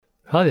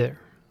Hi there,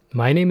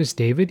 my name is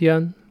David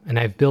Yun, and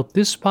I've built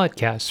this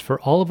podcast for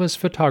all of us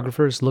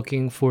photographers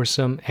looking for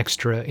some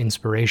extra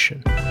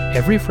inspiration.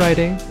 Every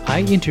Friday,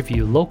 I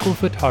interview local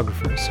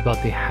photographers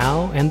about the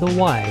how and the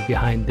why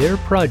behind their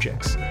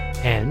projects,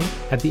 and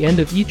at the end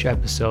of each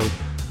episode,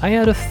 I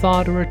add a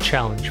thought or a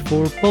challenge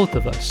for both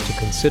of us to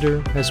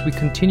consider as we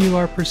continue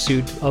our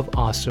pursuit of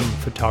awesome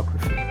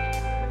photography.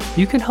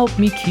 You can help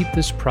me keep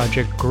this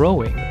project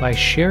growing by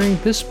sharing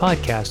this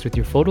podcast with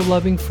your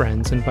photo-loving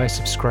friends and by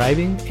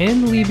subscribing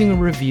and leaving a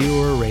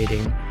review or a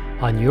rating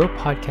on your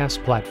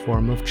podcast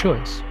platform of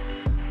choice.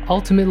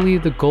 Ultimately,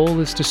 the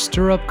goal is to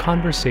stir up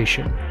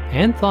conversation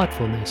and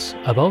thoughtfulness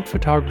about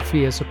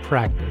photography as a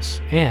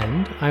practice,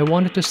 and I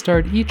wanted to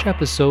start each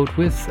episode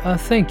with a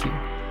thank you.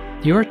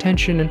 Your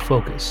attention and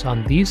focus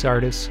on these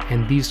artists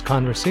and these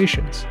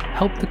conversations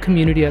help the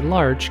community at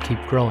large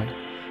keep growing.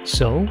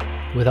 So,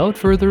 without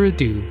further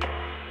ado,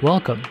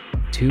 welcome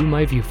to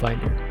my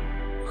viewfinder.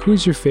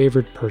 Who's your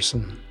favorite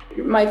person?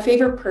 My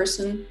favorite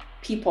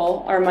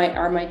people are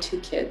my two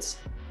kids,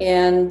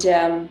 and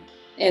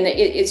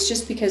it's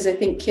just because I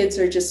think kids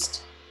are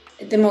just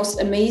the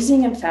most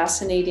amazing and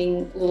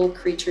fascinating little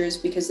creatures,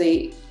 because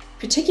they,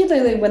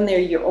 particularly when they're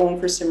your own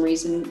for some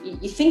reason,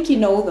 you think you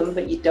know them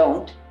but you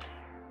don't,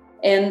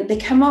 and they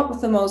come up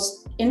with the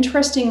most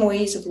interesting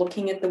ways of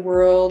looking at the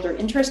world, or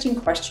interesting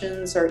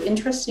questions, or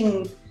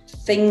interesting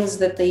things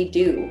that they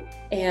do.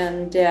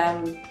 And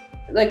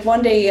like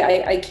one day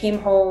I came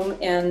home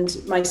and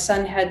my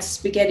son had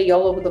spaghetti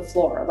all over the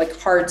floor, like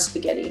hard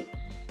spaghetti.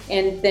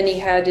 And then he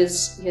had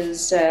his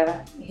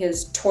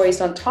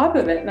toys on top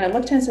of it. And I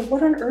looked at him and said,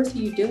 "What on earth are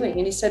you doing?"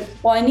 And he said,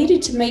 "Well, I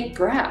needed to make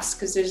grass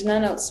because there's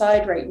none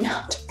outside right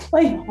now to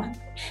play on."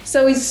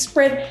 So he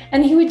spread,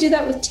 and he would do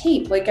that with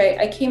tape. Like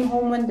I came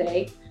home one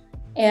day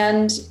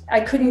and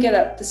I couldn't get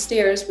up the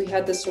stairs. We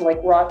had this sort of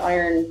like wrought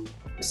iron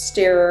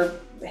stair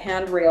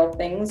handrail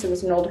things. It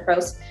was an old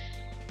house.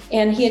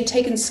 And he had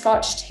taken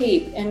Scotch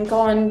tape and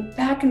gone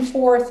back and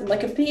forth and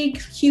like a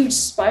big, huge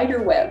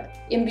spider web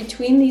in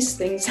between these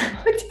things. I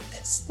looked at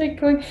this thing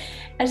going, and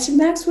I said,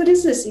 "Max, what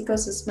is this?" He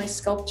goes, "It's my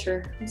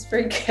sculpture. It's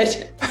very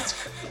good."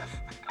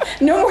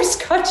 No more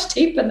Scotch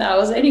tape in the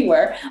house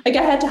anywhere. Like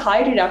I had to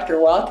hide it after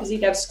a while because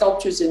he'd have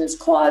sculptures in his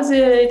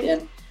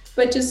closet,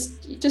 but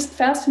just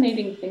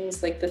fascinating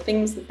things, like the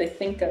things that they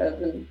think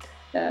of. And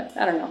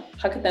I don't know,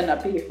 how could that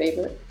not be your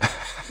favorite?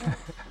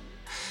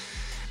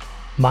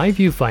 My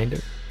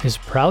Viewfinder is a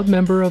proud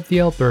member of the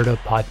Alberta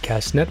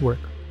Podcast Network,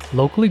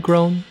 locally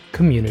grown,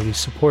 community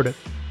supported.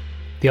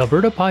 The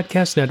Alberta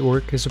Podcast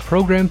Network is a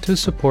program to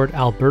support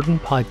Albertan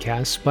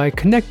podcasts by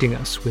connecting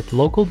us with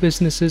local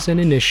businesses and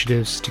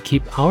initiatives to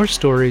keep our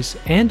stories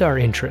and our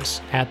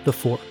interests at the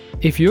fore.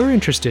 If you're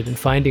interested in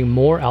finding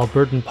more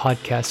Albertan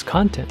podcast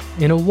content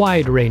in a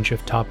wide range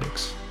of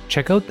topics,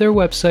 check out their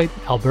website,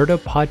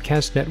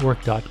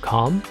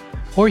 albertapodcastnetwork.com,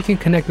 or you can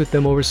connect with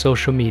them over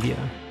social media.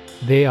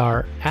 They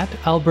are at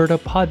Alberta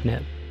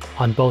Podnet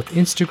on both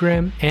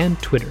Instagram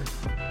and Twitter.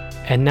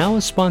 And now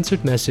a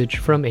sponsored message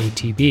from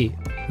ATB.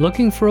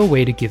 Looking for a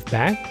way to give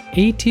back?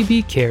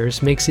 ATB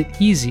Cares makes it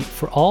easy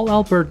for all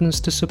Albertans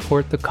to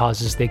support the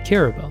causes they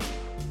care about.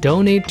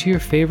 Donate to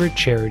your favorite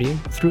charity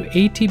through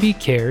ATB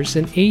Cares,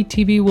 and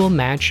ATB will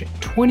match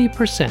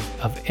 20%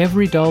 of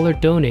every dollar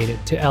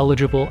donated to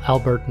eligible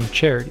Albertan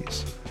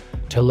charities.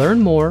 To learn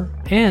more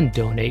and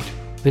donate,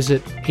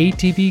 visit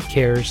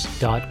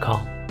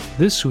atbcares.com.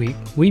 This week,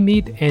 we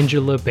meet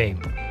Angela Bain.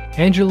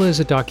 Angela is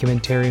a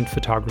documentarian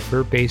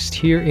photographer based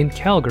here in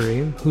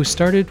Calgary who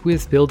started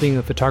with building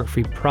a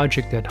photography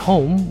project at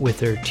home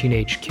with her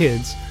teenage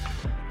kids,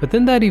 but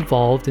then that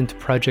evolved into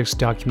projects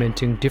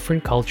documenting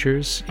different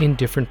cultures in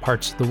different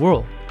parts of the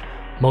world.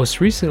 Most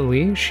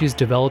recently, she's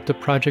developed a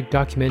project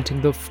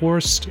documenting the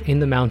forest in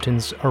the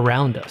mountains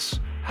around us.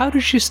 How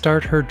did she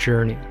start her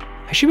journey?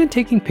 Has she been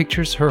taking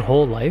pictures her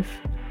whole life?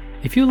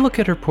 If you look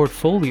at her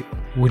portfolio,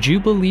 would you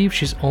believe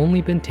she's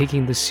only been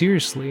taking this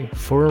seriously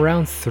for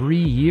around 3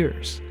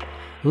 years?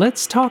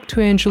 Let's talk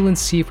to Angela and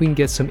see if we can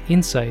get some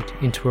insight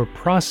into her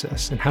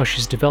process and how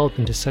she's developed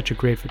into such a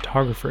great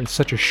photographer in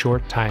such a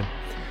short time.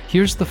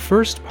 Here's the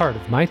first part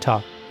of my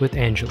talk with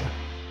Angela.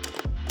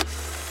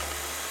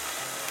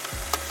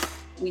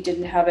 We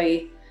didn't have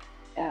a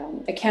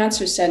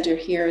cancer center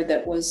here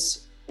that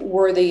was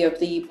worthy of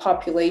the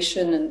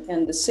population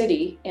and the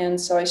city.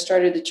 And so I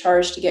started the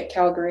charge to get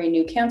Calgary a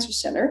new cancer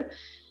center,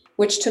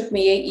 which took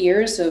me 8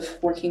 years of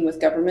working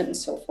with government and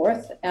so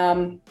forth.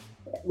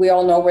 We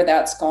all know where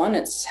that's gone.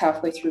 It's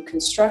halfway through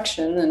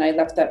construction, and I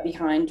left that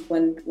behind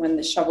when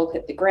the shovel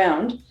hit the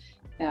ground.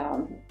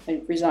 I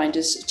resigned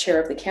as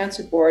chair of the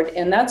cancer board,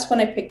 and that's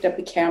when I picked up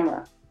a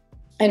camera.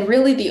 And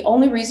really the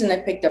only reason I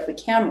picked up a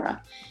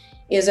camera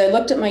is I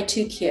looked at my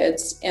two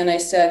kids and I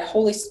said,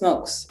 "Holy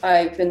smokes,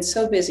 I've been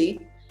so busy.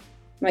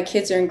 My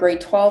kids are in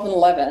grade 12 and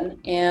 11,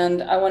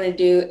 and I want to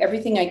do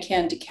everything I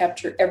can to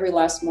capture every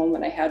last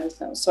moment I had with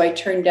them." So I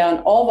turned down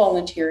all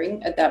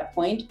volunteering at that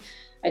point.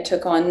 I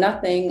took on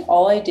nothing.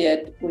 All I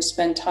did was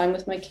spend time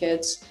with my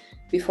kids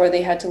before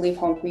they had to leave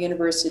home for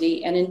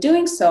university. And in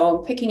doing so,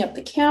 picking up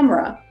the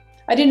camera,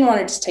 I didn't want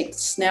to just take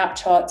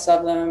snapshots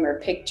of them or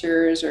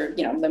pictures or,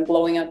 them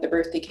blowing out the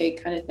birthday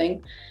cake kind of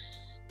thing.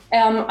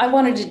 I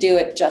wanted to do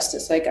it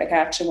justice. Like I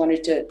actually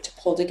wanted to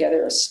pull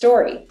together a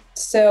story.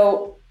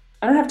 So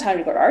I don't have time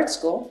to go to art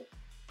school.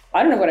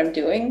 I don't know what I'm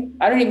doing.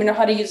 I don't even know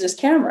how to use this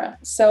camera.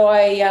 So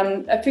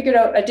I figured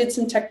out, I did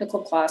some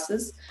technical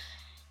classes.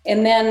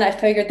 And then I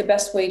figured the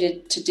best way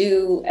to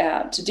do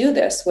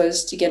this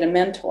was to get a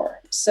mentor.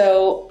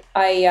 So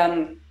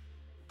I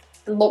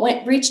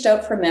reached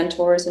out for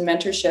mentors and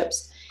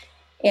mentorships.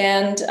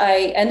 And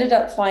I ended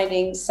up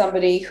finding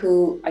somebody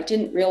who I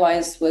didn't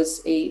realize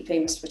was a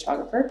famous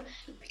photographer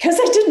because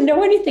I didn't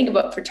know anything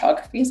about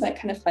photography. Isn't that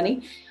kind of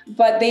funny?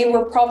 But they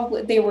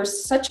were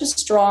such a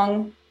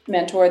strong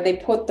mentor. They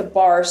put the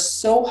bar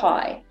so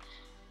high.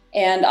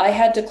 And I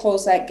had to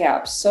close that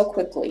gap so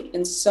quickly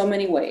in so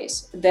many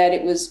ways that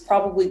it was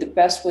probably the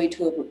best way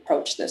to have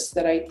approached this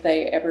that I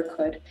ever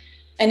could.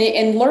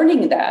 And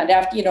learning that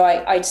after,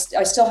 I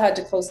still had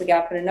to close the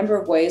gap in a number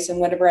of ways.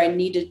 And whenever I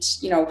needed,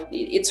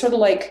 it's sort of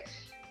like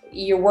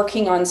you're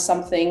working on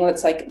something.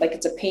 It's like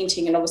it's a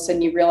painting, and all of a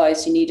sudden you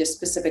realize you need a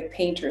specific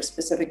paint or a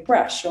specific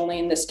brush. Only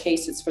in this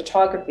case, it's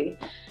photography.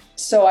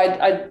 So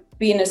I'd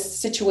be in a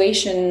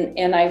situation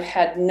and I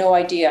had no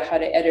idea how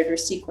to edit or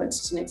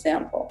sequence, as an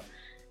example.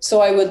 So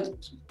I would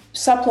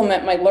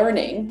supplement my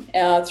learning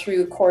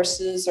through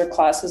courses or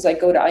classes. I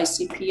go to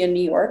ICP in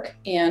New York,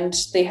 and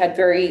they had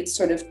very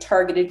sort of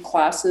targeted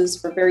classes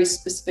for very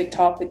specific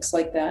topics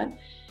like that.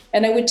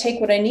 And I would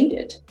take what I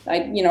needed. I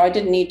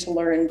didn't need to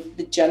learn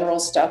the general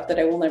stuff that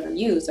I will never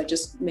use. I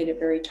just made it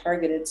very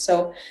targeted.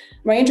 So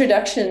my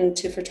introduction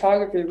to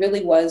photography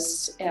really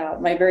was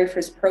my very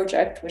first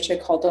project, which I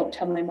called Don't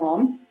Tell My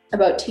Mom,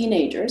 about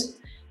teenagers.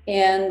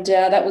 And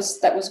that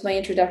was my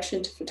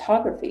introduction to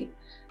photography.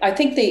 I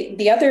think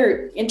the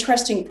other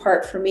interesting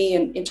part for me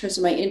in terms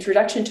of my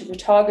introduction to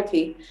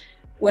photography,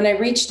 when I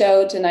reached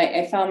out and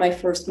I found my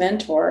first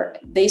mentor,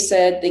 they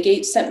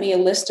sent me a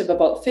list of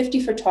about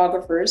 50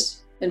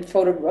 photographers and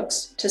photo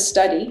books to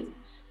study.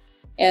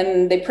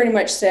 And they pretty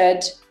much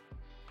said,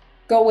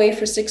 go away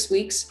for 6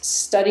 weeks,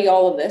 study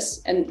all of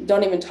this, and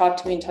don't even talk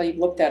to me until you've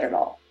looked at it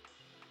all.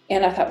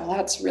 And I thought, well,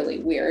 that's really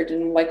weird.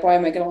 And like, why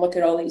am I going to look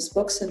at all these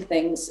books and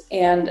things?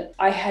 And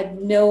I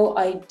had no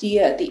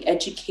idea the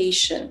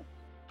education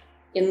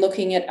in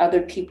looking at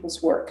other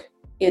people's work.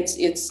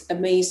 It's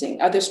amazing,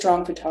 other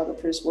strong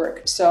photographers'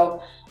 work.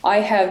 So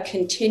I have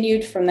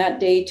continued from that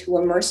day to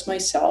immerse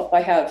myself.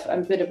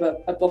 I'm a bit of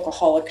a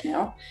bookaholic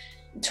now,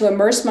 to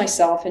immerse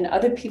myself in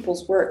other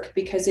people's work,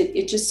 because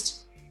it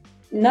just,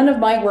 none of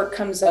my work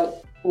comes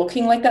out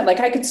looking like that.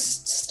 Like I could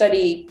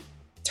study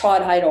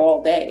Todd Heidel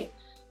all day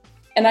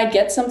and I'd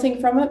get something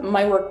from it.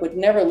 My work would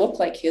never look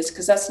like his,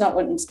 because that's not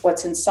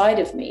what's inside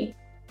of me.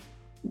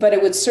 But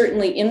it would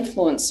certainly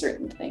influence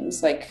certain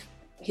things, like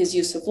his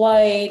use of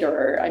light,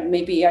 or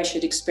maybe I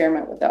should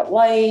experiment with that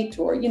light,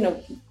 or,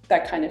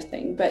 that kind of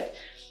thing. But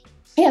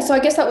yeah, so I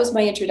guess that was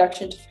my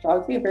introduction to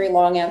photography, a very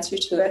long answer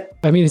to it.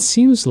 I mean, it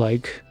seems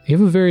like you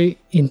have a very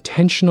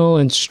intentional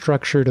and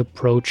structured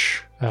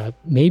approach,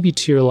 maybe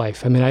to your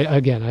life. I mean,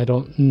 I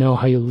don't know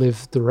how you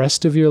live the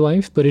rest of your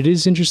life, but it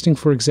is interesting,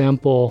 for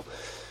example,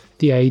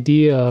 the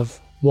idea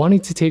of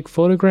wanting to take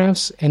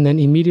photographs and then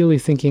immediately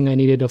thinking I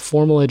needed a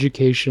formal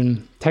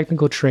education,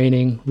 technical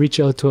training, reach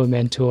out to a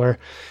mentor.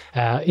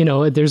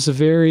 There's a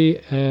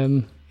very,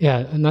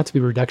 not to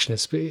be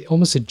reductionist, but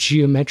almost a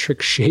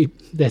geometric shape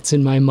that's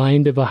in my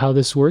mind about how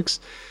this works.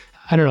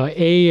 I don't know,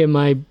 A, am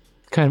I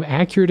kind of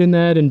accurate in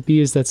that? And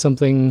B, is that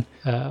something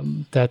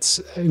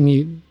that's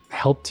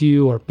helped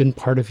you or been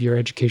part of your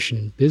education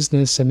in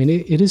business? I mean,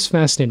 it is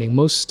fascinating.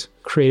 Most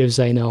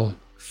creatives I know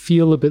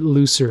feel a bit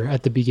looser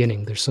at the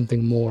beginning. There's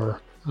something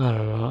more, I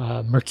don't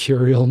know,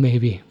 mercurial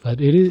maybe,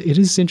 but it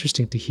is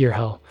interesting to hear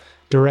how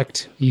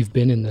direct you've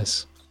been in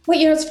this. Well,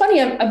 it's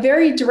funny, I'm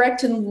very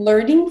direct in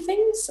learning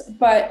things,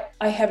 but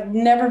I have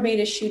never made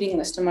a shooting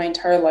list in my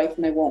entire life,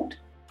 and I won't.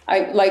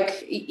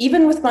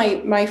 Even with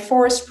my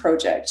forest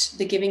project,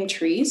 The Giving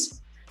Trees,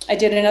 I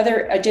did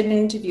an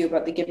interview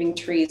about the giving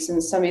trees,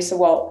 and somebody said,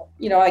 well,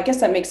 I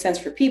guess that makes sense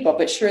for people,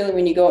 but surely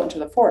when you go out into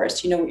the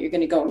forest, you know what you're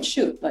going to go and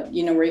shoot. Like,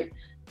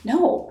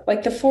 no,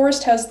 like the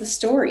forest has the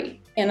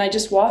story, and I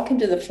just walk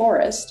into the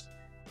forest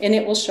and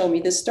it will show me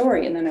the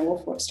story, and then I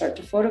will start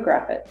to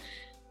photograph it.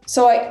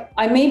 So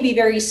I may be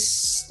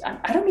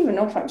I don't even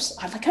know if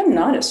I'm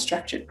not a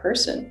structured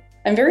person.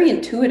 I'm very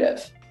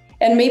intuitive.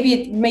 And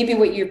maybe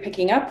what you're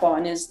picking up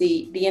on is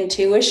the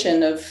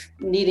intuition of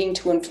needing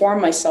to inform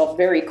myself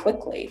very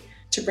quickly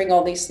to bring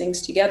all these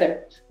things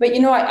together. But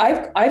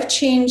I've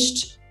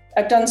changed.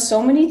 I've done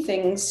so many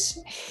things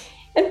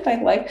in my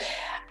life.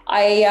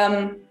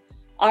 I've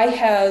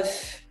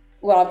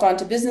gone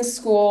to business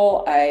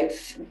school.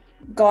 I've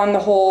gone the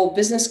whole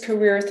business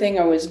career thing.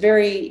 I was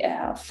very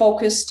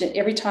focused, and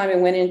every time I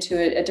went into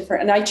a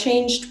different, and I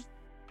changed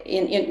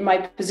in my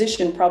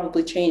position,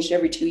 probably changed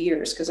every 2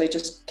 years, because I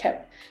just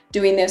kept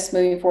doing this,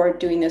 moving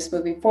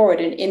forward.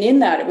 And in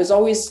that, it was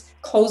always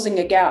closing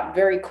a gap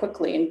very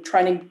quickly and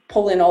trying to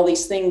pull in all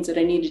these things that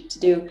I needed to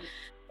do.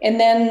 And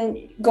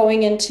then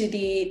going into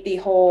the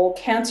whole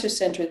cancer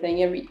center thing,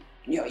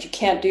 you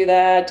can't do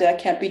that. That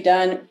can't be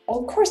done. Well,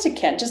 of course it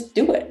can. Just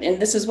do it. And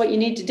this is what you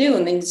need to do.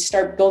 And then you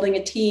start building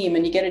a team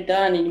and you get it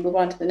done and you move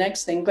on to the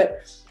next thing.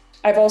 But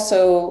I've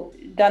also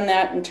done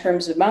that in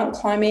terms of mountain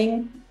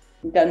climbing,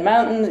 done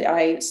mountain.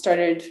 I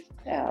started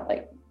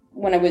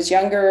when I was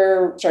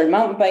younger, started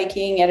mountain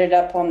biking, ended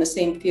up on the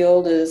same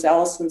field as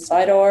Alison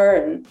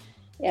Sidor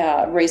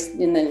and raced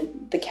in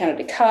the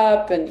Canada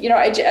Cup. And,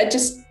 I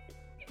just,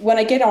 when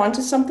I get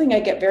onto something, I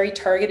get very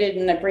targeted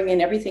and I bring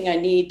in everything I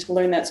need to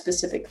learn that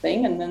specific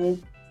thing. And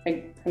then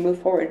I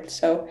move forward.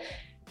 So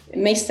it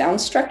may sound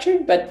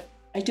structured, but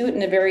I do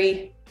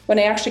it when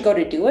I actually go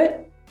to do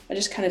it, I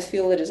just kind of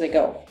feel it as I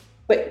go.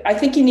 But I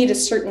think you need a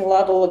certain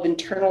level of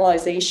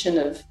internalization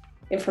of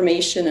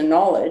information and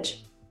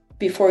knowledge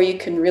before you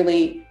can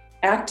really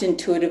act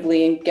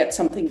intuitively and get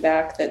something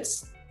back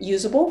that's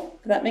usable.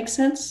 Does that make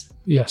sense?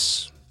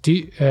 Yes.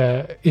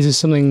 Is this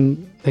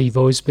something that you've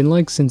always been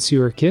like since you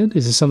were a kid?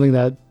 Is this something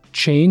that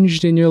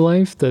changed in your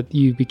life, that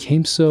you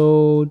became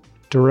so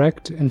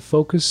direct and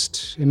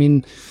focused? I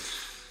mean,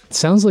 it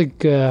sounds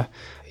like,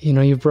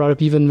 you brought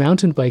up even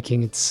mountain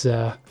biking. It's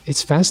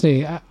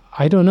fascinating.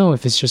 I don't know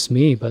if it's just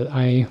me, but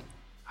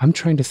I'm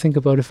trying to think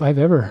about if I've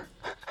ever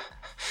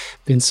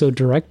been so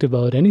direct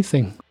about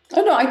anything.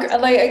 Oh no,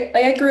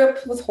 I grew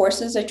up with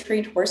horses. I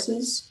trained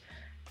horses.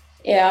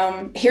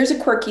 Here's a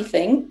quirky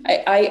thing.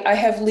 I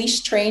have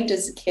leash trained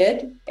as a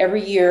kid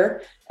every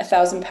year,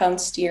 1,000-pound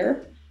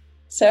steer.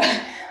 So,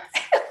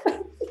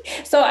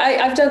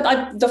 I've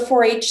done the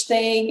 4-H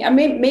thing. I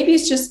mean, maybe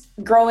it's just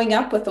growing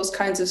up with those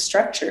kinds of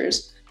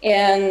structures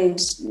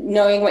and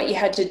knowing what you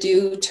had to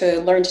do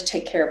to learn to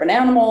take care of an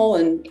animal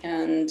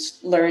and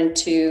learn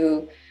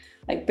to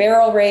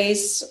barrel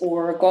race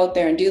or go out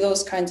there and do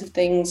those kinds of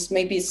things.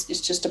 Maybe it's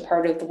just a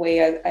part of the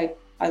way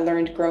I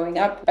learned growing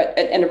up,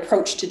 an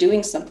approach to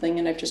doing something,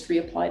 and I've just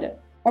reapplied it.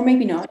 Or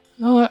maybe not.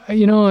 Oh,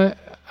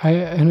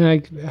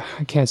 I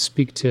can't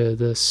speak to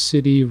the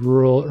city,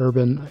 rural,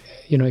 urban,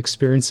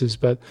 experiences,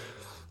 but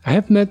I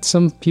have met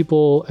some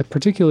people,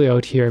 particularly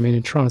out here. I mean,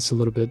 in Toronto, it's a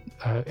little bit,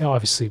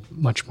 obviously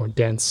much more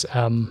dense,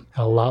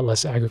 a lot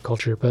less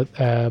agriculture, but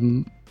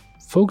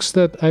folks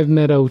that I've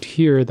met out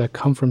here that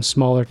come from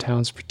smaller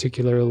towns,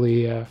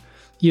 particularly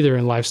either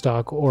in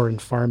livestock or in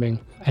farming.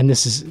 And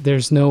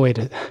there's no way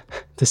to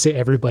say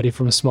everybody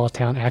from a small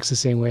town acts the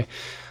same way.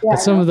 Yeah. But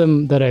some of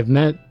them that I've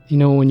met,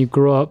 when you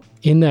grow up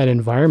in that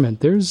environment,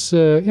 there's,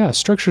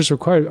 structures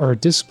required, or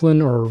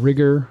discipline or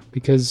rigor,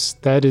 because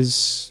that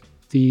is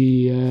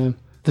the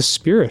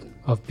spirit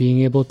of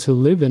being able to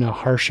live in a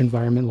harsh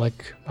environment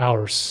like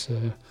ours.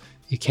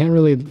 You can't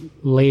really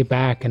lay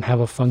back and have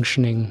a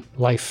functioning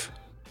life,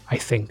 I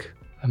think.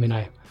 I mean,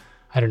 I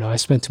don't know. I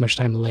spent too much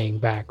time laying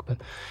back, but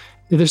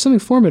there's something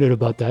formative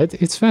about that.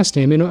 It's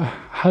fascinating.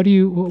 I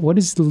mean, what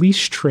is the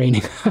leash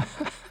training?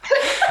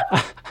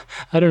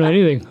 I don't know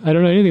anything. I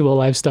don't know anything about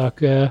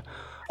livestock. Well,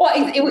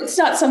 it's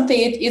not something,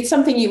 it's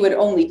something you would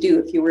only do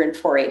if you were in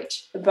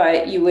 4-H,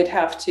 but you would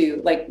have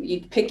to,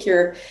 you'd pick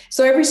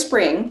so every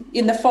spring,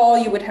 in the fall,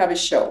 you would have a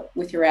show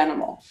with your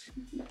animal,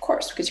 of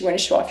course, because you want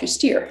to show off your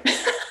steer.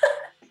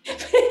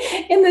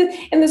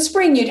 In the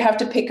spring, you'd have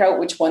to pick out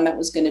which one that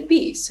was going to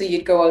be. So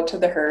you'd go out to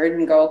the herd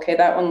and go, okay,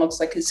 that one looks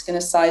like it's going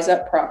to size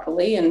up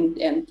properly. And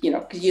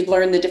because you'd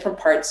learn the different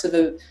parts of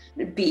a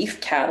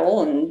beef,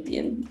 cattle,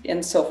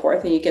 and so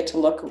forth. And you get to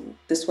look,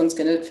 this one's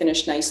going to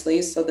finish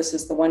nicely. So this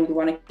is the one you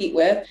want to compete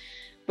with.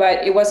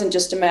 But it wasn't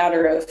just a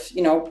matter of,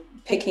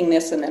 picking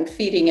this and then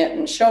feeding it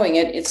and showing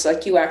it. It's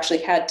like you actually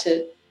had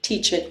to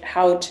teach it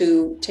how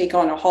to take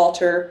on a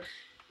halter,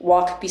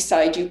 walk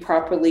beside you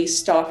properly,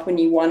 stop when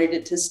you wanted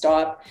it to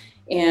stop.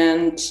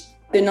 And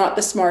they're not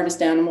the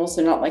smartest animals.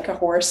 They're not like a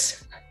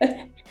horse.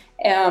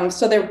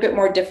 So they're a bit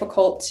more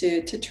difficult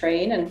to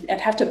train and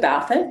have to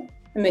bath it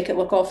and make it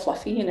look all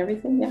fluffy and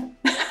everything. Yeah.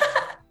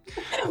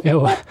 Yeah.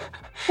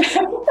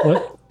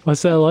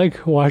 What's that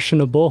like,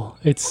 washing a bull?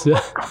 It's...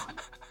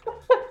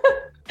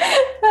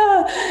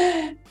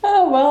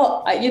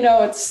 well,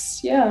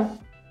 it's, yeah.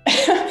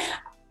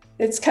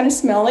 It's kind of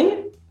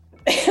smelly.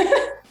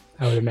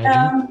 I would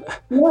imagine.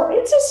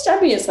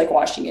 It's like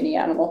washing any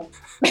animal.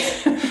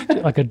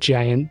 Like a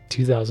giant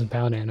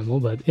 2,000-pound animal,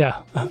 but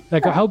yeah.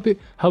 Like how big?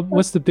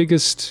 What's the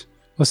biggest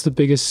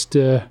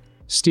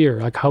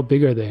steer? Like how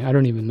big are they? I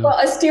don't even know. Well,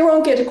 a steer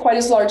won't get quite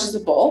as large as a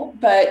bull,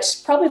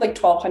 but probably like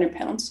 1,200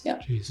 pounds. Yeah.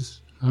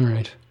 Jesus. All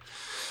right.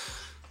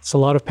 It's a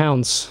lot of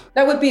pounds.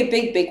 That would be a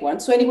big one.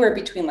 So anywhere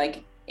between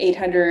like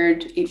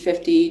 800,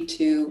 850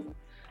 to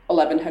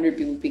 1,100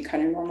 would be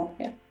kind of normal.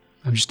 Yeah.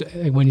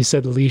 When you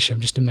said leash,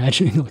 I'm just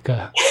imagining like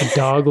a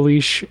dog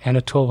leash and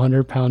a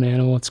 1,200-pound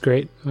animal. It's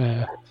great.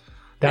 That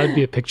would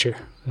be a picture.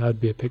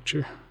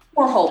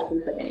 More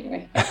wholesome, but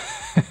anyway.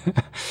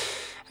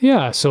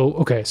 Yeah.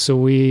 So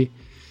we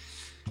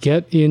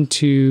get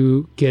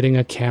into getting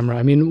a camera.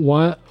 I mean,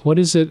 what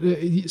is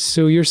it?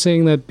 So you're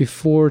saying that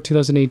before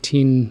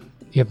 2018,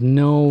 you have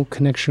no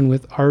connection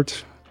with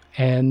art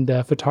and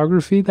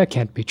photography? That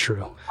can't be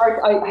true.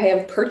 Art, I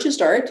have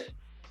purchased art.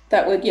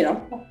 that would,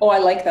 oh, I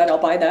like that, I'll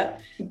buy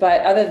that.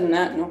 But other than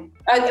that, no.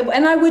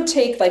 I would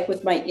take, like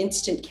with my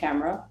instant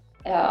camera,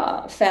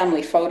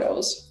 family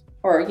photos,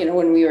 or,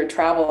 when we were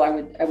travel,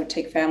 I would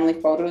take family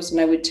photos,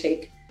 and I would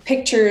take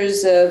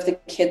pictures of the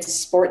kids'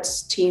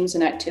 sports teams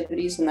and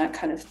activities and that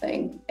kind of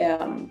thing.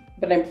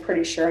 But I'm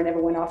pretty sure I never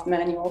went off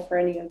manual for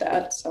any of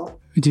that. So,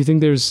 do you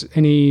think there's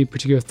any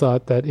particular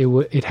thought that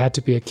it had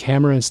to be a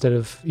camera instead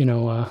of,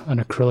 an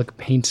acrylic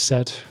paint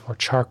set or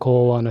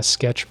charcoal on a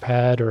sketch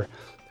pad or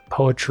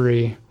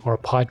poetry or a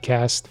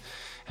podcast?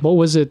 What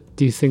was it,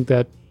 do you think,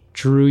 that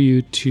drew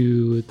you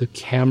to the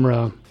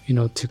camera,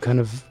 to kind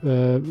of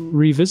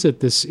revisit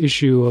this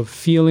issue of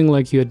feeling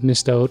like you had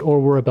missed out or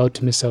were about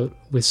to miss out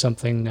with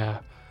something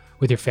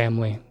with your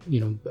family,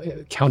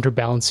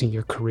 counterbalancing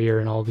your career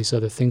and all these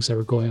other things that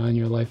were going on in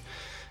your life?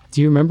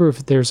 Do you remember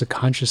if there's a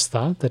conscious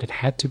thought that it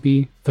had to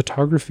be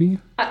photography?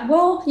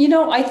 Well,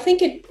 I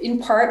think it in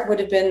part would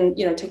have been,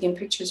 taking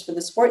pictures for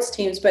the sports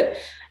teams, but,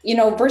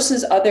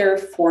 versus other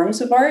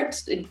forms of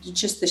art,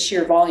 just the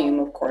sheer volume,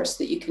 of course,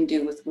 that you can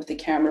do with the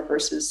camera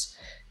versus,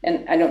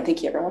 and I don't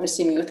think you ever want to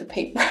see me with a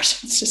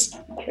paintbrush. It's just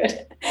not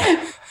good.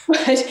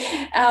 But,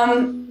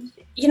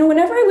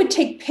 whenever I would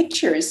take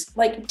pictures,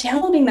 like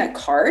downloading that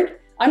card,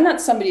 I'm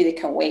not somebody that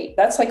can wait.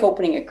 That's like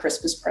opening a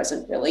Christmas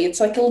present, really. It's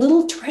like a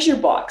little treasure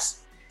box.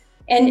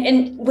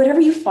 And whatever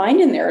you find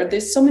in there,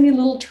 there's so many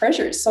little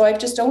treasures. So I've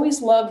just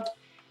always loved,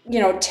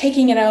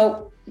 taking it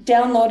out,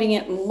 downloading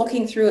it and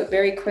looking through it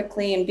very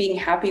quickly and being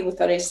happy with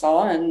what I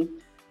saw. And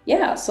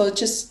yeah, so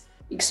just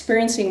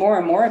experiencing more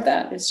and more of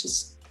that. It's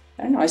just,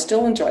 I don't know, I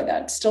still enjoy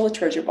that. It's still a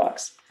treasure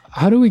box.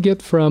 How do we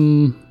get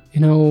from,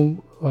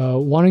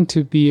 wanting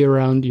to be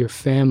around your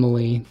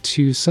family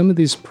to some of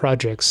these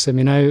projects? I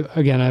mean,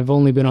 I've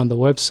only been on the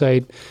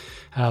website,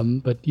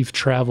 but you've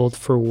traveled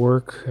for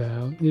work.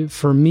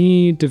 For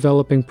me,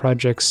 developing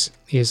projects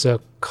is a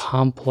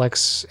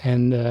complex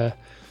and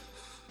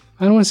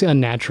I don't want to say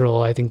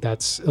unnatural. I think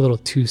that's a little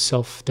too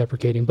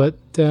self-deprecating, but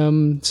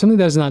something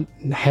that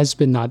has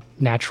been not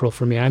natural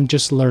for me. I'm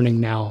just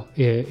learning now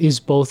is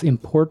both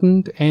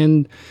important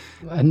and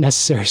a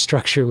necessary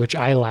structure, which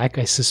I lack,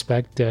 I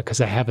suspect,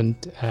 because I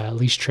haven't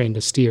leash trained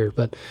a steer.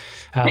 But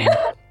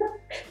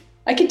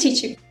I can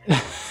teach you.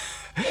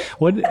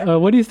 What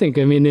do you think?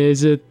 I mean,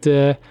 is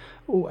it?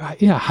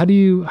 How do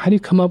you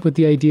come up with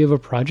the idea of a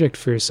project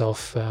for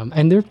yourself?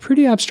 And they're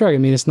pretty abstract. I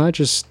mean, it's not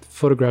just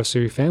photographs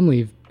of your family.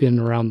 You've been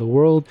around the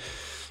world.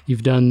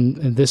 You've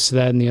done this,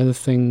 that, and the other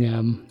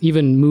thing.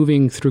 Even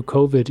moving through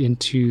COVID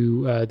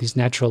into these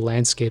natural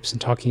landscapes and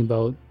talking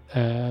about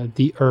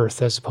the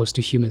earth as opposed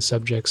to human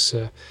subjects.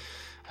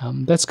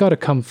 That's got to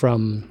come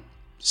from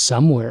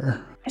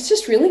somewhere. It's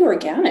just really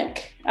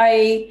organic.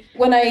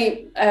 When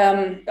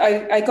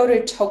I go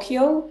to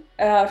Tokyo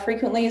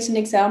frequently as an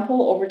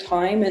example over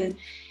time, and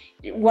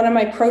one of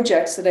my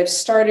projects that I've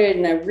started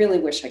and I really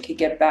wish I could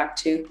get back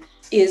to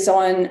is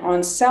on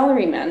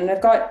salarymen. And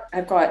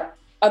I've got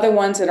other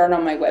ones that aren't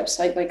on my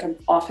website, like an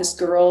Office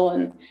Girl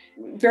and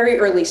very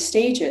early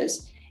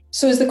stages.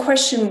 So is the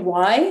question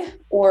why,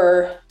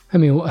 or? I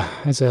mean,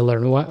 as I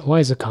learned, why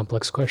is a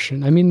complex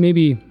question? I mean,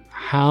 maybe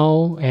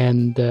how,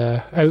 and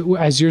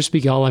as you're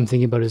speaking, all I'm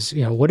thinking about is,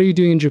 what are you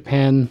doing in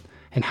Japan,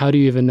 and how do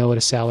you even know what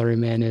a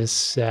salaryman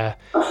is?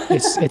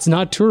 It's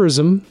not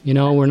tourism,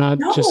 we're not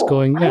just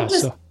going,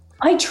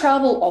 I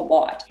travel a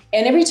lot,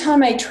 and every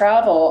time I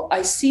travel,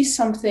 I see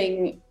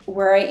something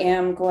where I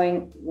am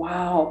going,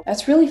 wow,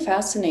 that's really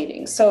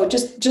fascinating. So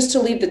just to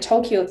leave the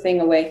Tokyo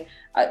thing away,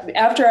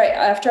 after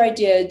I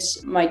did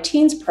my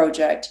teens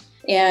project,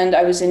 and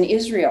I was in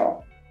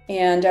Israel,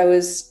 and I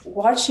was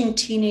watching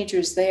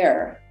teenagers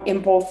there in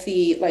both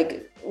the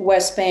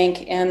West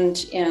Bank and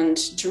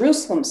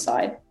Jerusalem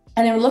side.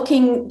 And I'm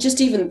looking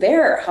just even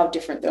there, how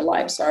different their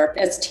lives are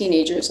as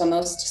teenagers on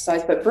those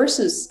sides, but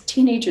versus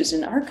teenagers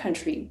in our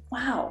country.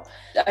 Wow.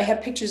 I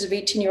have pictures of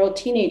 18-year-old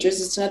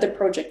teenagers. It's another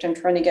project I'm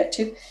trying to get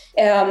to.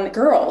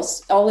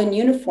 Girls all in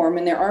uniform,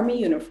 in their army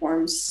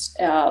uniforms,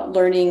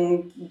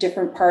 learning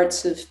different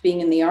parts of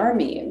being in the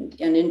army and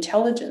and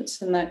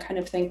that kind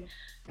of thing.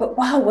 But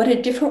wow, what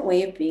a different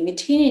way of being a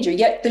teenager.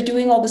 Yet they're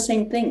doing all the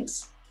same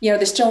things.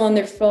 They're still on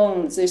their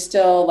phones. They're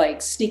still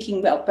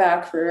sneaking out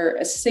back for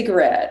a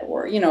cigarette,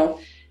 or,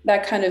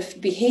 that kind of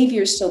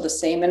behavior is still the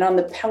same. And on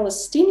the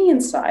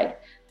Palestinian side,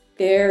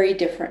 very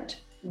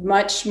different.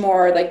 Much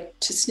more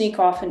to sneak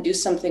off and do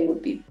something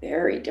would be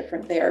very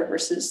different there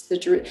versus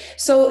the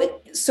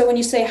So when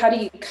you say, how do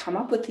you come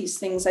up with these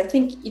things? I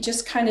think you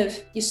just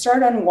you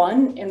start on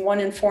one and one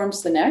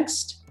informs the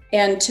next.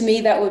 And to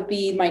me, that would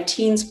be my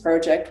teens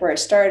project, where I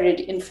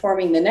started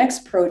informing the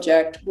next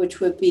project,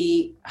 which would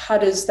be, how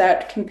does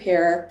that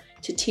compare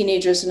to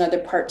teenagers in other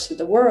parts of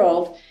the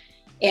world?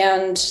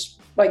 And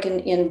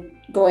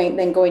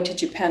going to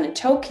Japan and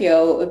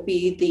Tokyo, it would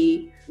be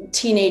the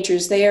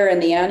teenagers there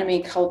and the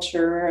anime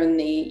culture and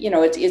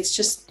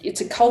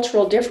it's a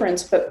cultural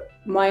difference. But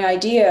my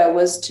idea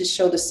was to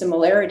show the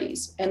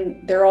similarities,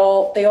 and they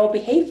all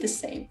behave the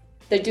same.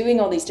 They're doing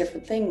all these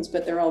different things,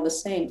 but they're all the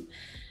same.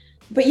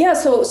 But yeah,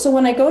 so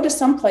when I go to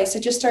some place, I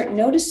just start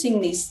noticing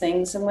these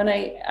things. And when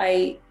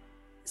I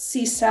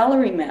see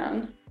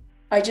salaryman,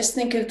 I just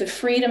think of the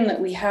freedom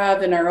that we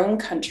have in our own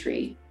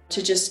country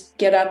to just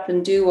get up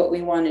and do what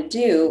we want to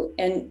do.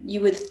 And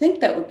you would think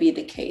that would be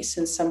the case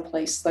in some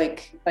place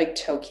like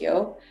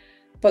Tokyo.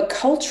 But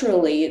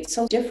culturally, it's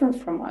so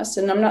different from us.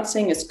 And I'm not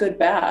saying it's good,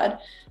 bad,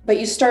 but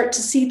you start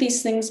to see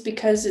these things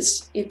because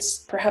it's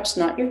perhaps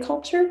not your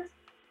culture.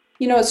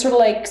 You know, it's sort of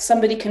like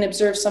somebody can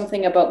observe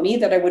something about me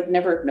that I would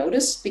never have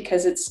noticed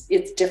because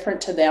it's different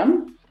to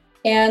them.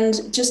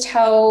 And just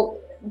how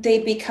they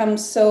become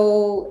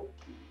so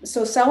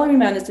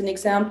salaryman is an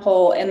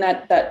example in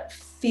that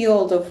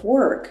field of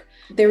work.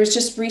 There was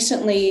just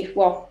recent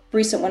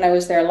when I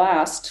was there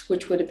last,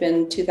 which would have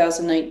been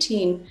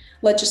 2019,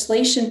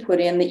 legislation put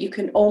in that you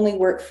can only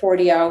work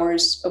 40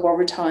 hours of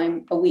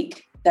overtime a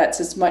week. That's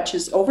as much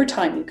as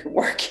overtime you can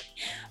work.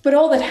 But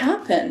all that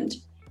happened,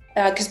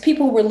 because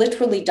people were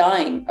literally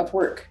dying of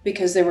work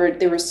because they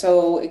were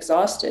so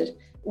exhausted.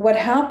 What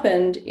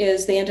happened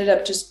is they ended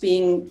up just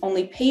being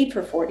only paid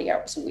for 40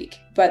 hours a week,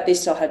 but they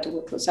still had to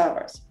work those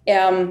hours.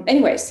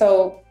 Anyway,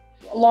 so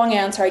long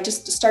answer, I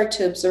just start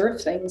to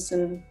observe things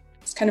and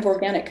it's kind of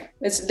organic.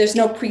 There's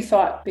no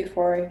pre-thought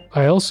before.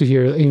 I also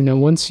hear,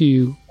 once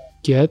you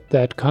get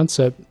that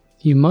concept,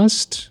 you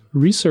must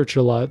research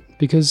a lot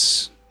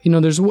because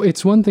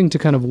it's one thing to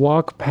kind of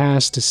walk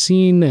past a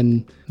scene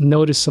and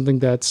notice something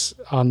that's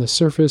on the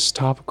surface,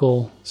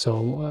 topical.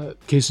 So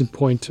case in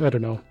point, I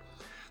don't know.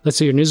 Let's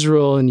say you're in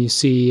Israel and you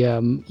see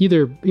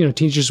either,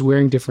 teenagers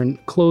wearing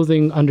different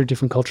clothing under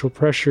different cultural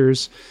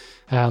pressures,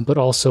 but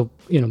also,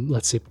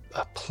 let's say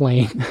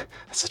playing,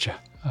 that's such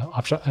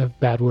a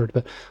bad word,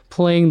 but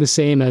playing the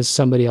same as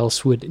somebody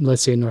else would,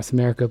 let's say in North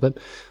America. But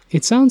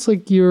it sounds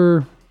like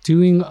you're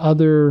doing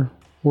other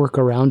work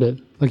around it.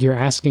 Like you're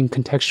asking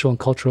contextual and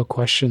cultural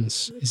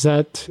questions. Is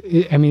that,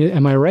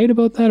 am I right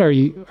about that? Are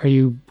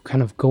you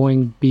kind of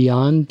going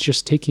beyond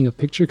just taking a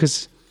picture?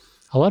 Because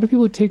a lot of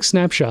people take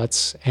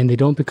snapshots and they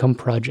don't become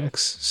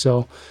projects.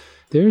 So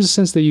there's a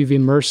sense that you've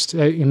immersed.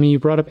 You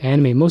brought up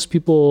anime. Most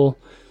people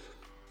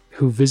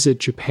who visit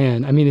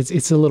Japan,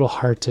 it's a little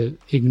hard to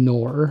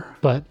ignore,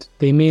 but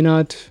they may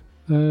not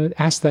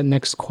ask that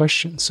next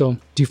question. So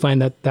do you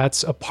find that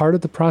that's a part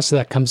of the process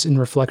that comes in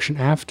reflection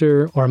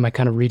after, or am I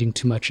kind of reading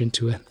too much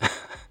into it?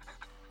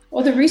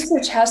 Well, the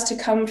research has to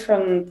come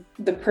from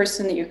the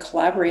person that you're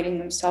collaborating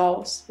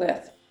themselves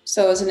with.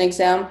 So as an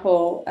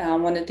example,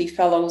 one of the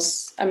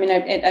fellows,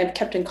 I've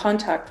kept in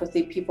contact with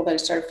the people that I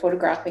started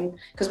photographing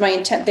because my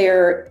intent,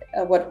 they're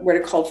what are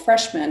called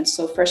freshmen.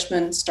 So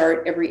freshmen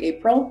start every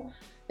April.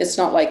 It's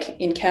not like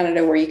in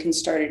Canada where you can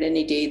start at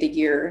any day of the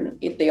year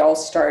and they all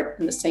start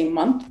in the same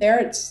month there.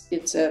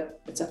 It's a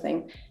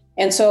thing.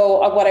 And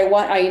so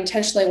I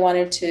intentionally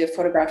wanted to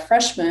photograph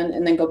freshmen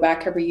and then go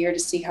back every year to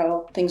see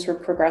how things were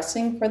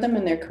progressing for them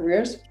in their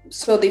careers.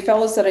 So the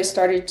fellows that I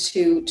started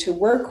to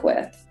work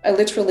with, I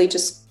literally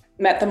just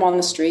met them on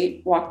the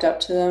street, walked up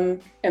to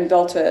them and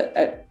built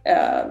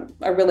a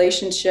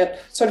relationship,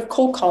 sort of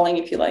cold calling,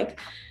 if you like.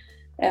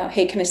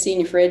 Hey, can I see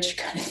in your fridge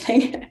kind of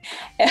thing?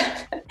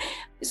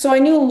 So I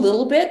knew a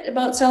little bit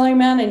about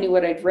Salaryman. I knew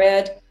what I'd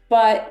read,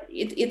 but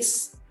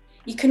it's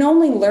you can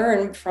only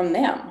learn from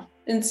them.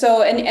 And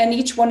so, and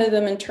each one of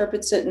them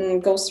interprets it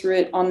and goes through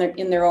it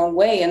in their own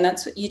way. And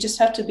that's, you just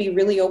have to be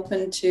really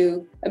open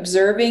to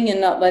observing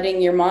and not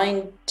letting your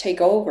mind take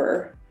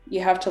over.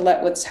 You have to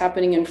let what's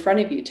happening in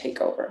front of you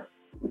take over.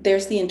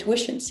 There's the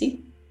intuition,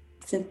 see?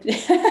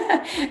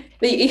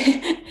 But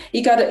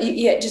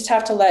you just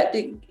have to let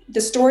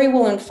the story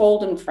will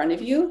unfold in front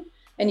of you,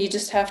 and you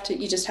just have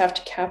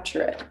to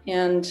capture it.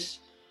 And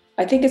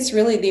I think it's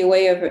really the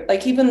way of it.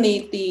 Like even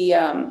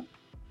the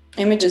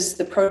images,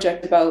 the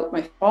project about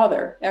my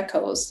father,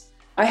 Echoes,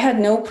 I had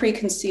no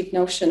preconceived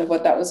notion of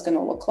what that was going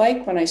to look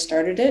like when I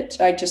started it.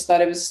 I just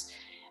thought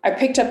I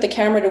picked up the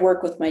camera to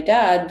work with my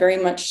dad very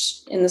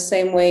much in the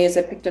same way as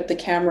I picked up the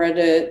camera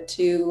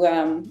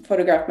to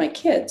photograph my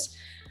kids.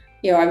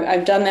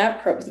 I've done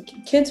that the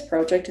kids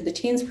project or the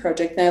teens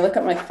project, and I look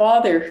at my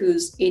father,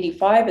 who's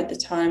 85 at the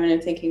time, and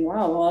I'm thinking,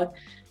 wow, well,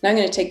 now I'm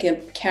going to take a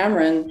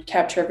camera and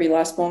capture every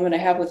last moment I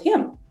have with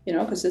him,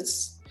 because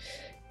it's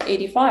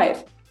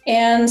 85.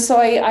 And so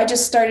I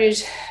just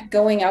started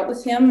going out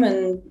with him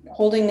and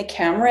holding the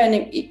camera, and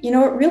it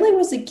really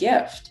was a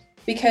gift,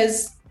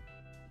 because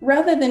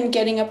rather than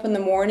getting up in the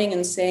morning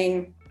and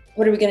saying,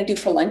 what are we going to do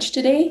for lunch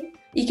today?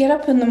 You get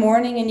up in the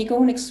morning and you go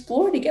and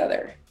explore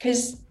together,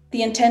 because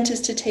the intent is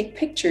to take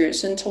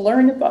pictures and to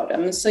learn about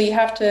him. So you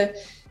have to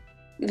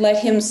let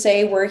him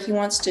say where he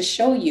wants to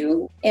show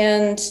you.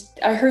 And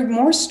I heard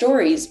more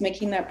stories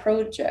making that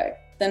project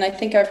than I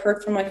think I've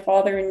heard from my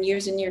father in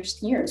years and years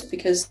and years,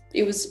 because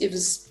it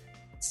was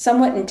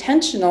somewhat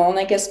intentional. And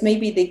I guess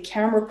maybe the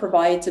camera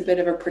provides a bit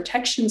of a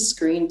protection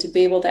screen to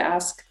be able to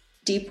ask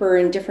deeper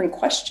and different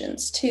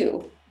questions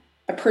too.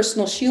 A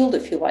personal shield,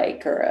 if you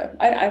like, or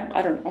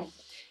I don't know.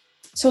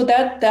 So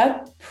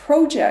that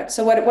project,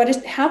 so what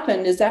has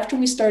happened is after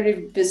we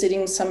started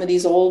visiting some of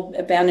these old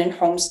abandoned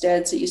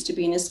homesteads that used to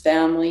be in his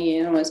family,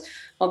 as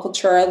Uncle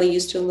Charlie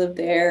used to live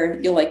there,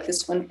 you'll like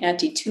this one,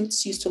 Auntie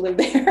Toots used to live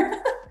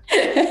there.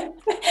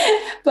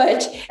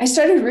 But I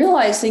started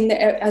realizing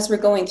that as we're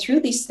going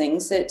through these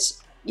things that,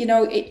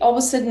 all of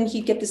a sudden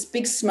he'd get this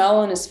big smile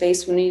on his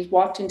face when he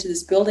walked into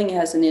this building he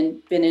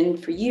hasn't been in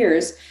for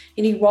years.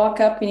 And he'd walk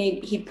up and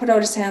he'd put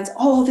out his hands.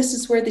 Oh, this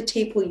is where the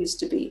table used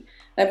to be.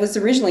 That was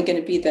originally going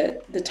to be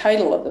the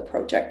title of the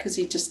project because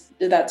he just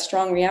did that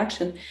strong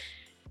reaction.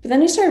 But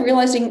then I started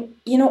realizing,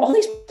 all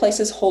these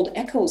places hold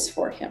echoes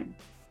for him.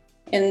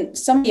 And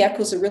some of the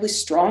echoes are really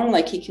strong,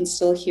 like he can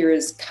still hear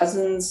his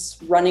cousins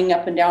running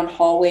up and down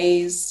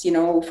hallways,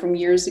 from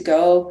years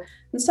ago.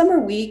 And some are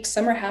weak,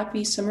 some are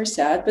happy, some are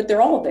sad, but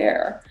they're all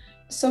there.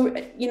 So,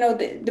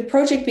 the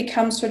project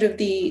becomes sort of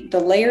the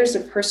layers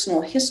of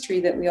personal history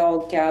that we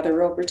all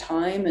gather over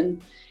time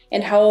and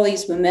how all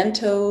these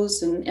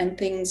mementos and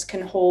things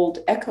can hold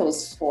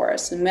echoes for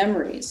us and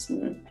memories.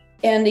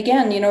 And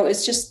again,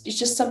 it's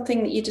just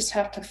something that you just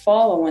have to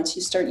follow. Once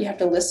you start, you have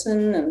to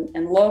listen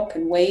and look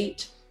and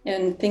wait,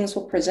 and things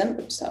will present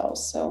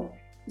themselves. So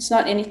it's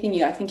not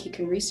anything I think you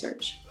can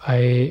research.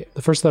 The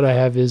first thought I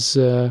have is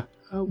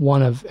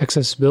one of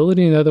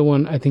accessibility. Another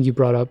one I think you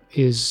brought up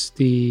is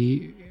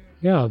the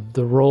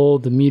role,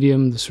 the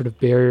medium, the sort of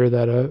barrier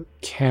that a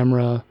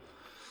camera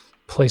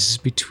places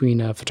between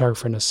a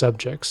photographer and a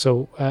subject.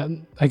 So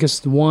I guess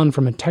the one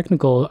from a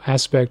technical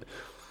aspect,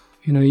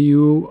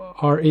 you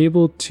are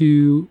able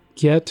to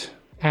get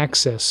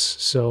access.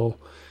 So,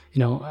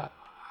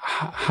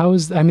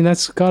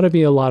 that's got to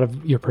be a lot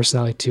of your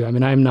personality too.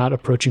 I'm not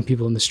approaching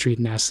people in the street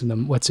and asking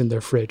them what's in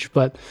their fridge,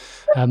 but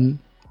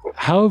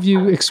how have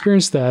you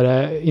experienced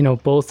that,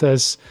 both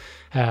as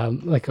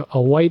like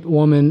a white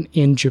woman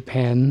in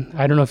Japan?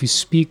 I don't know if you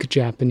speak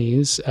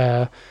Japanese.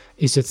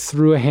 Is it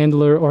through a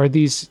handler, or are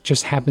these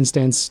just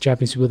happenstance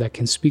Japanese people that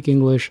can speak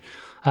English?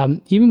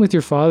 Even with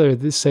your father,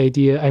 this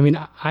idea,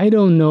 I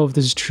don't know if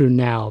this is true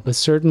now, but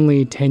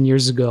certainly 10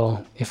 years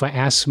ago, if I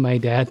asked my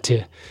dad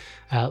to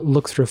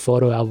look through a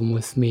photo album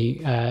with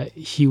me,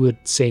 he would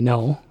say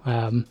no.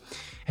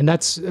 And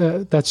that's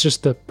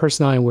just the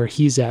personality where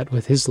he's at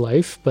with his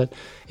life. But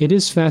it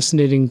is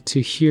fascinating to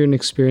hear an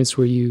experience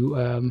where you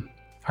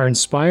are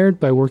inspired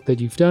by work that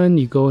you've done.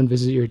 You go and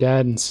visit your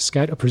dad in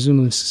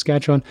presumably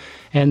Saskatchewan,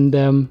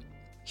 and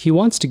he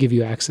wants to give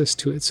you access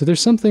to it. So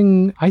there's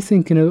something, I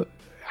think,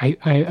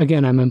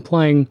 I'm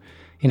implying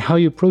in how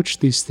you approach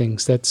these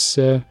things that's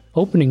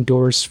opening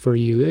doors for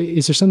you.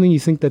 Is there something you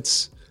think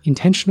that's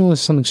intentional?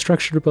 Is something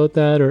structured about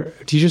that? Or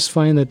do you just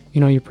find that,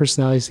 your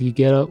personality is that you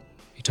get out,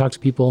 you talk to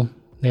people,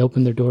 they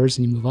open their doors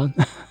and you move on?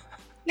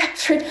 Yeah,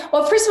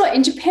 well, first of all,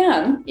 in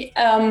Japan,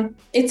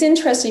 it's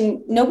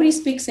interesting. Nobody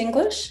speaks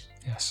English.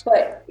 Yes.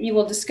 But you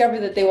will discover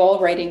that they all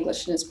write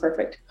English and it's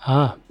perfect.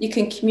 You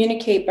can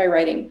communicate by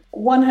writing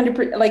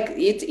 100%. Like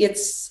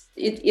it's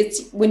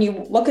when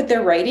you look at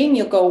their writing,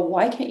 you'll go,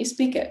 why can't you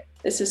speak it?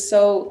 This is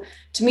so,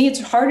 to me, it's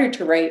harder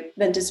to write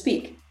than to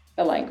speak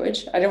a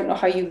language. I don't know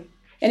how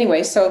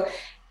anyway, so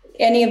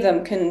any of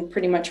them can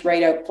pretty much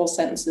write out full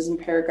sentences and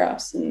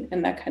paragraphs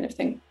and that kind of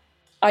thing.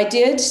 I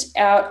did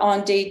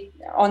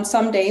on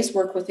some days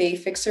work with a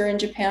fixer in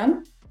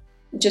Japan,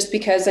 just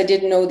because I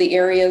didn't know the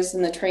areas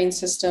and the train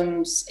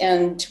systems.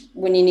 And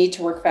when you need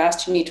to work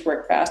fast, you need to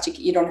work fast.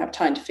 You don't have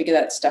time to figure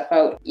that stuff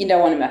out. You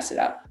don't want to mess it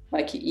up.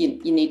 Like you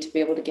need to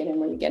be able to get in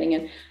when you're getting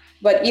in.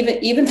 But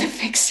even the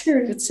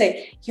fixer would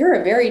say, you're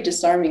a very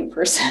disarming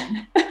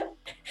person.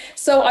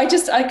 So I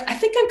think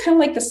I'm kind of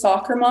like the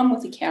soccer mom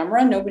with the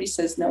camera. Nobody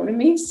says no to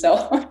me.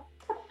 So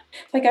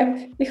I'm not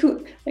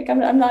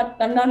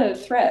a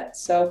threat.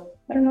 So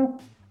I don't know.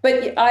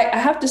 But I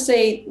have to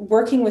say,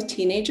 working with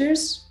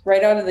teenagers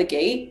right out of the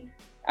gate,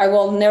 I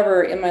will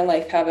never in my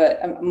life have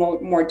a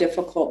more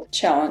difficult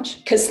challenge,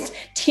 because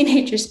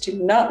teenagers do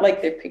not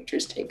like their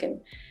pictures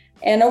taken.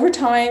 And over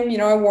time,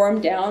 I wore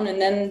them down,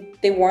 and then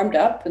they warmed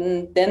up,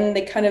 and then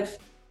they kind of,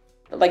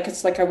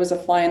 it's like I was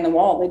a fly in the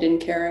wall. They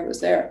didn't care I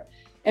was there.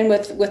 And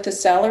with the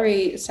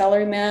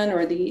salary man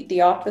or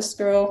the office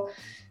girl,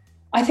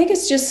 I think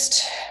it's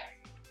just,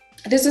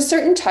 there's a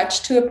certain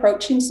touch to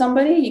approaching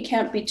somebody. You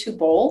can't be too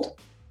bold,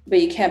 but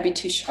you can't be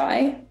too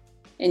shy,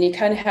 and you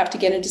kind of have to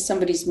get into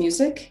somebody's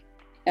music.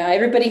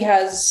 Everybody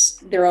has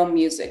their own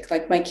music.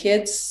 Like my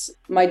kids,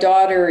 my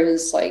daughter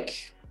is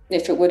like,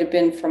 if it would have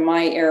been from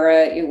my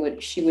era,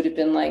 she would have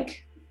been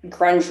like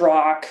grunge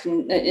rock,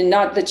 and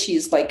not that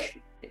she's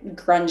like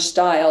grunge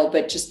style,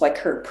 but just like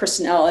her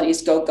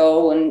personality's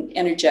go and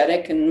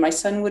energetic. And my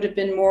son would have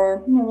been more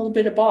a little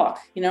bit of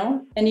Bach,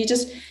 and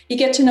you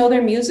get to know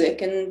their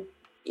music. And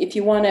if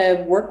you want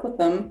to work with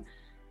them,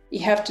 you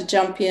have to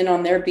jump in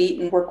on their beat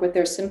and work with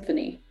their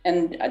symphony.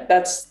 And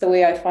that's the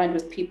way I find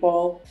with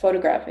people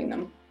photographing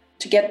them,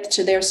 to get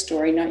to their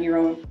story, not your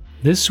own.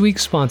 This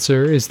week's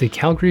sponsor is the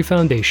Calgary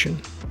Foundation,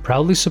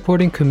 proudly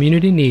supporting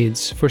community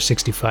needs for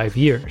 65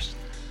 years.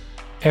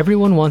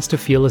 Everyone wants to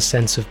feel a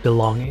sense of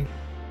belonging.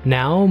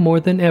 Now,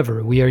 more than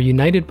ever, we are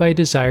united by a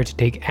desire to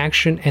take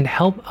action and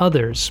help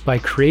others by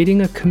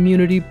creating a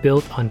community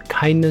built on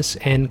kindness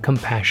and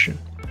compassion.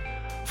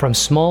 From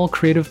small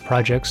creative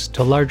projects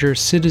to larger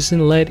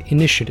citizen-led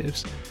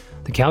initiatives,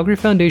 the Calgary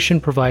Foundation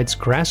provides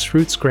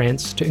grassroots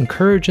grants to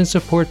encourage and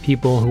support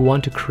people who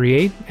want to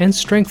create and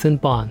strengthen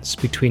bonds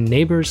between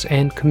neighbors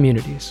and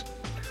communities.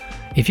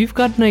 If you've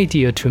got an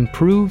idea to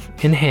improve,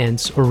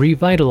 enhance, or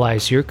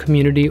revitalize your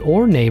community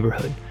or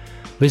neighborhood,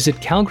 visit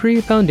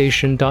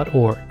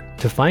calgaryfoundation.org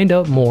to find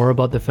out more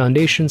about the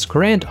Foundation's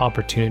grant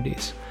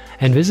opportunities,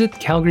 and visit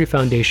Calgary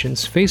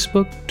Foundation's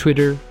Facebook,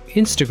 Twitter,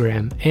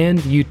 Instagram, and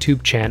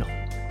YouTube channel.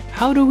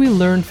 How do we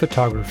learn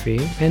photography,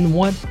 and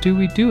what do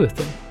we do with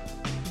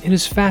it? It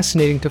is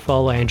fascinating to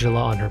follow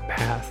Angela on her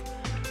path.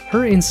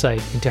 Her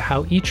insight into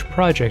how each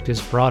project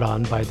is brought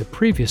on by the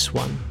previous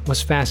one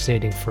was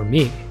fascinating for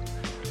me.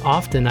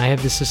 Often I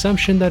have this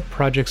assumption that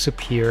projects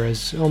appear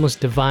as almost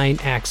divine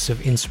acts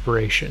of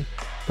inspiration,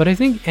 but I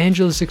think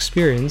Angela's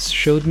experience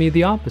showed me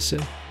the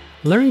opposite.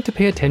 Learning to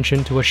pay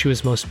attention to what she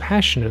was most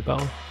passionate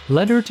about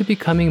led her to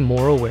becoming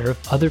more aware of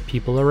other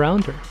people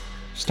around her.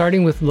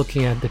 Starting with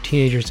looking at the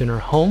teenagers in her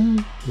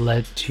home,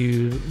 led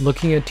to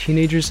looking at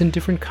teenagers in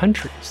different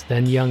countries,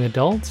 then young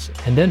adults,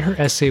 and then her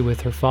essay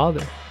with her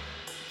father.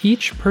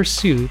 Each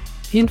pursuit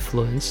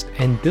influenced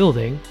and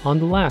building on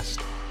the last.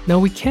 Now,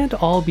 we can't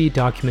all be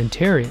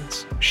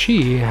documentarians.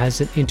 She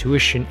has an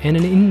intuition and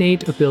an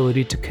innate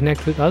ability to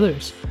connect with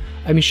others.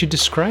 She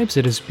describes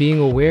it as being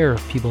aware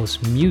of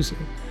people's music.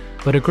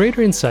 But a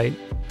greater insight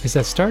is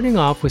that starting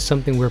off with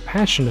something we're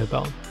passionate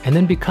about and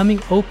then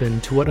becoming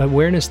open to what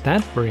awareness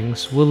that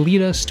brings will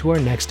lead us to our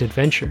next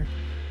adventure.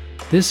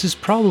 This is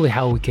probably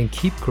how we can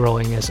keep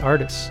growing as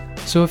artists.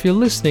 So if you're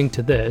listening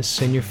to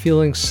this and you're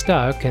feeling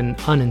stuck and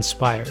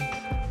uninspired,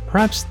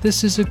 perhaps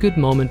this is a good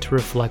moment to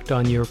reflect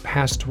on your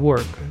past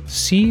work,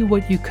 see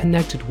what you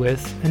connected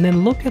with, and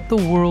then look at the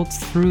world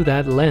through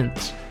that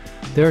lens.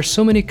 There are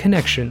so many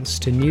connections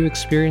to new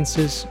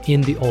experiences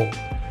in the old.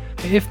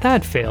 If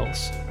that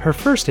fails, her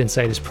first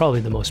insight is probably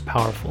the most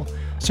powerful,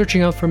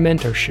 searching out for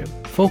mentorship,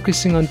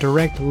 focusing on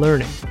direct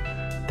learning.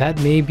 That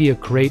may be a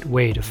great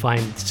way to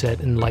find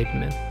said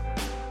enlightenment.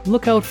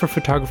 Look out for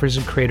photographers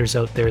and creators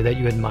out there that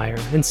you admire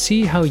and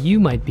see how you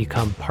might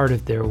become part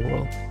of their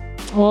world.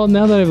 Well,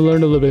 now that I've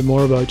learned a little bit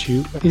more about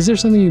you, is there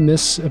something you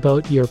miss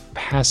about your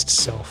past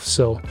self?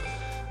 So,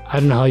 I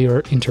don't know how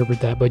you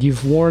interpret that, but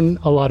you've worn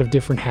a lot of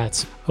different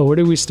hats. Where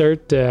do we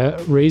start?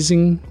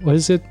 Raising, what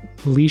is it?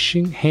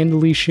 Leashing?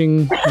 Hand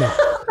leashing? No.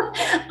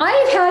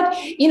 I've had,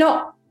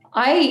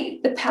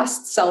 the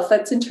past self,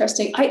 that's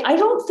interesting. I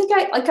don't think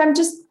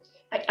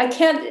I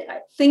can't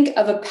think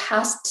of a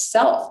past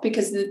self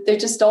because they're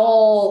just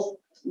all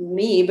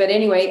me. But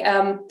anyway,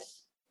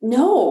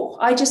 no,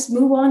 I just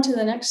move on to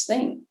the next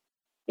thing.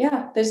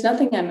 Yeah, there's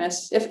nothing I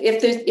miss.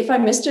 If I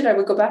missed it, I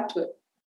would go back to it.